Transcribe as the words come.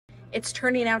It's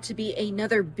turning out to be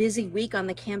another busy week on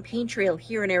the campaign trail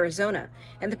here in Arizona,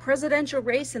 and the presidential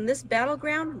race in this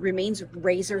battleground remains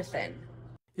razor thin.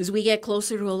 As we get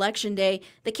closer to Election Day,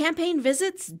 the campaign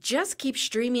visits just keep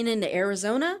streaming into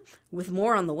Arizona, with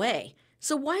more on the way.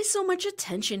 So why so much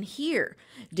attention here?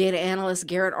 Data analyst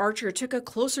Garrett Archer took a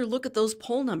closer look at those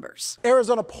poll numbers.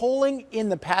 Arizona polling in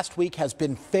the past week has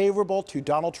been favorable to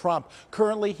Donald Trump.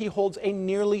 Currently, he holds a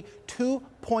nearly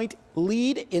 2-point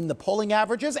lead in the polling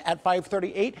averages at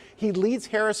 538. He leads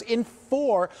Harris in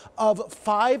 4 of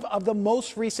 5 of the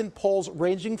most recent polls,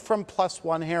 ranging from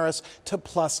 +1 Harris to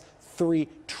 +3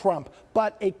 Trump.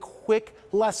 But a quick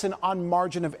lesson on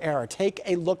margin of error. Take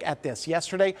a look at this.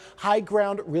 Yesterday, High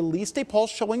Ground released a poll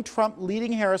showing Trump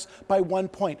leading Harris by 1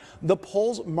 point. The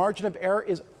poll's margin of error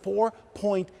is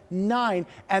 4.9,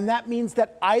 and that means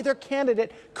that either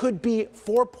candidate could be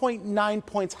 4.9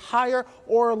 points higher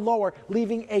or lower,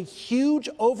 leaving a huge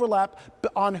overlap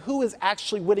on who is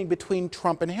actually winning between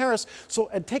Trump and Harris. So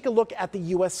take a look at the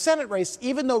U.S. Senate race.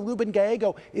 Even though Ruben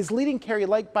Gallego is leading Kari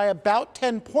Lake by about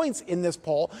 10 points in this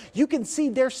poll, you can see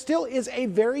there still is a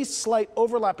very slight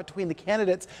overlap between the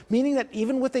candidates, meaning that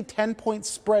even with a 10-point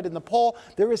spread in the poll,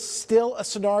 there is still a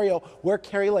scenario where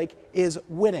Kari Lake is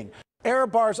winning. Error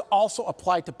bars also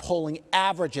apply to polling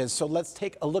averages, so let's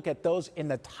take a look at those in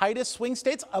the tightest swing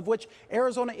states, of which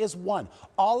Arizona is one.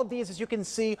 All of these, as you can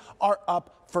see, are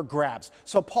up for grabs.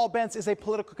 So Paul Bentz is a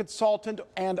political consultant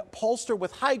and pollster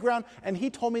with High Ground, and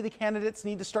he told me the candidates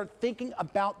need to start thinking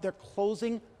about their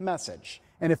closing message.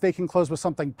 And if they can close with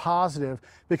something positive,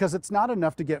 because it's not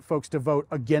enough to get folks to vote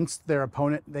against their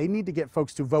opponent, they need to get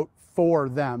folks to vote for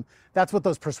them. That's what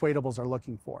those persuadables are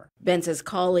looking for. Bentz's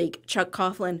colleague, Chuck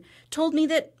Coughlin, told me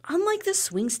that unlike the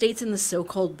swing states in the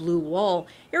so-called blue wall,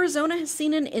 Arizona has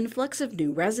seen an influx of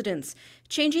new residents,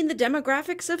 changing the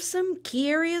demographics of some key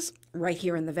areas right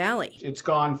here in the valley. It's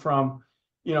gone from,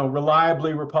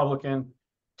 reliably Republican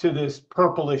to this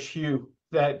purplish hue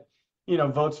that,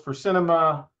 votes for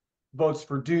Sinema, votes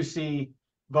for Ducey,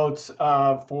 votes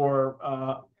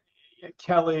for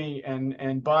Kelly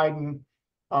and Biden,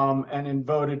 and then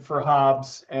voted for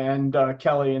Hobbs and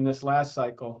Kelly in this last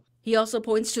cycle. He also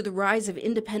points to the rise of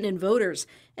independent voters,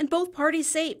 and both parties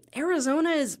say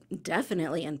Arizona is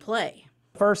definitely in play.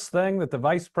 First thing that the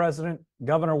vice president,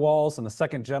 Governor Walz, and the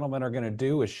second gentleman are going to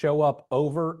do is show up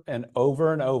over and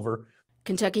over and over.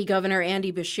 Kentucky Governor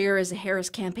Andy Beshear is a Harris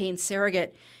campaign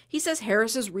surrogate. He says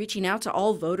Harris is reaching out to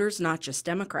all voters, not just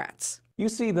Democrats. You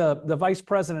see the vice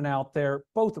president out there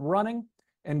both running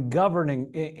and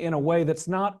governing in a way that's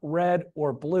not red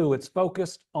or blue. It's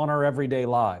focused on our everyday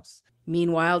lives.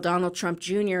 Meanwhile, Donald Trump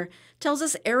Jr. tells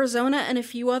us Arizona and a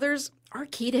few others are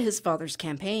key to his father's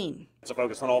campaign. It's a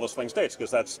focus on all the swing states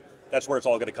because that's where it's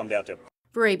all going to come down to.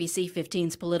 For ABC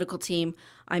 15's political team,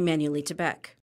 I'm Manuelita Beck.